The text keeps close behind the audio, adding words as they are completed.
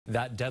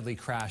That deadly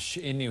crash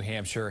in New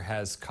Hampshire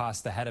has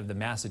cost the head of the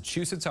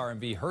Massachusetts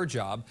RMV her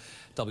job.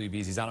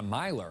 WBZ's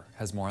Meiler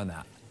has more on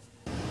that.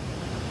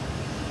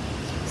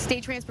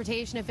 State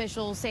transportation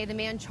officials say the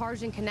man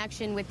charged in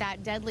connection with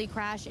that deadly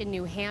crash in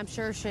New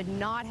Hampshire should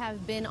not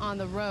have been on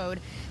the road.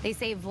 They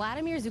say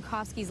Vladimir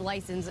Zhukovsky's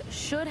license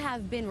should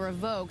have been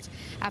revoked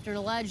after an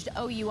alleged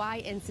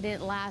OUI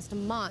incident last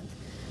month.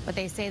 But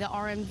they say the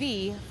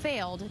RMV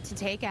failed to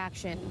take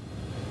action.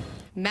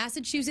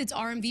 Massachusetts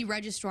RMV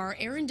Registrar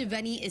Aaron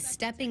Devaney is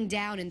stepping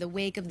down in the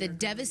wake of the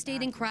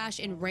devastating crash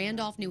in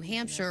Randolph, New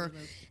Hampshire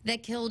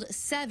that killed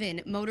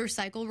 7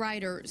 motorcycle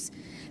riders.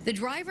 The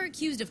driver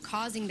accused of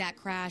causing that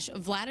crash,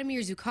 Vladimir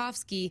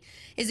Zhukovsky,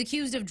 is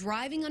accused of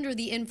driving under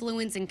the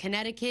influence in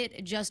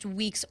Connecticut just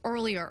weeks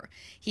earlier.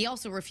 He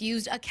also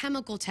refused a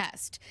chemical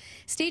test.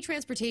 State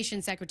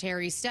Transportation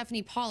Secretary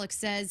Stephanie Pollock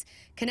says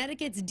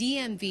Connecticut's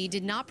DMV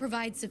did not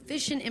provide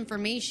sufficient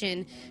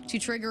information to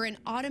trigger an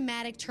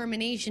automatic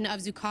termination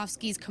of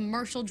Zhukovsky's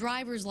commercial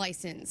driver's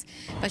license.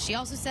 But she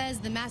also says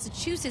the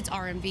Massachusetts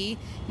RMV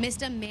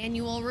missed a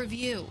manual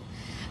review.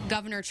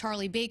 Governor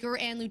Charlie Baker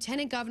and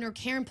Lieutenant Governor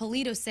Karen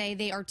Polito say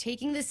they are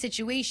taking the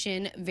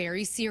situation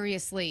very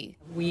seriously.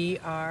 We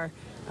are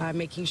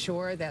making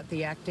sure that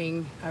the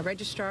acting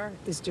registrar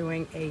is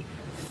doing a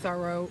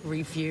thorough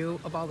review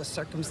of all the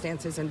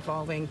circumstances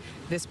involving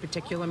this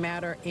particular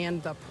matter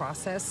and the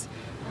process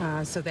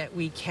so that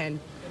we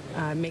can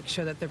make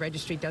sure that the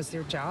registry does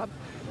their job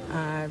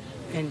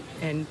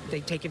and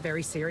they take it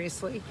very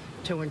seriously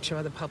to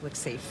ensure the public's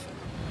safe.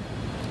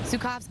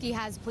 Zhukovsky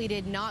has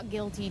pleaded not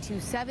guilty to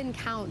 7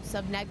 counts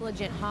of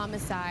negligent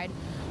homicide.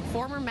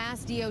 Former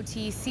Mass DOT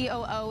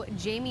COO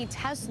Jamie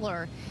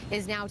Tesler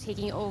is now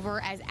taking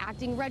over as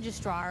acting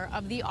registrar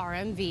of the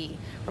RMV.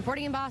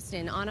 Reporting in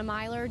Boston, Anna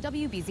Meiler,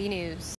 WBZ News.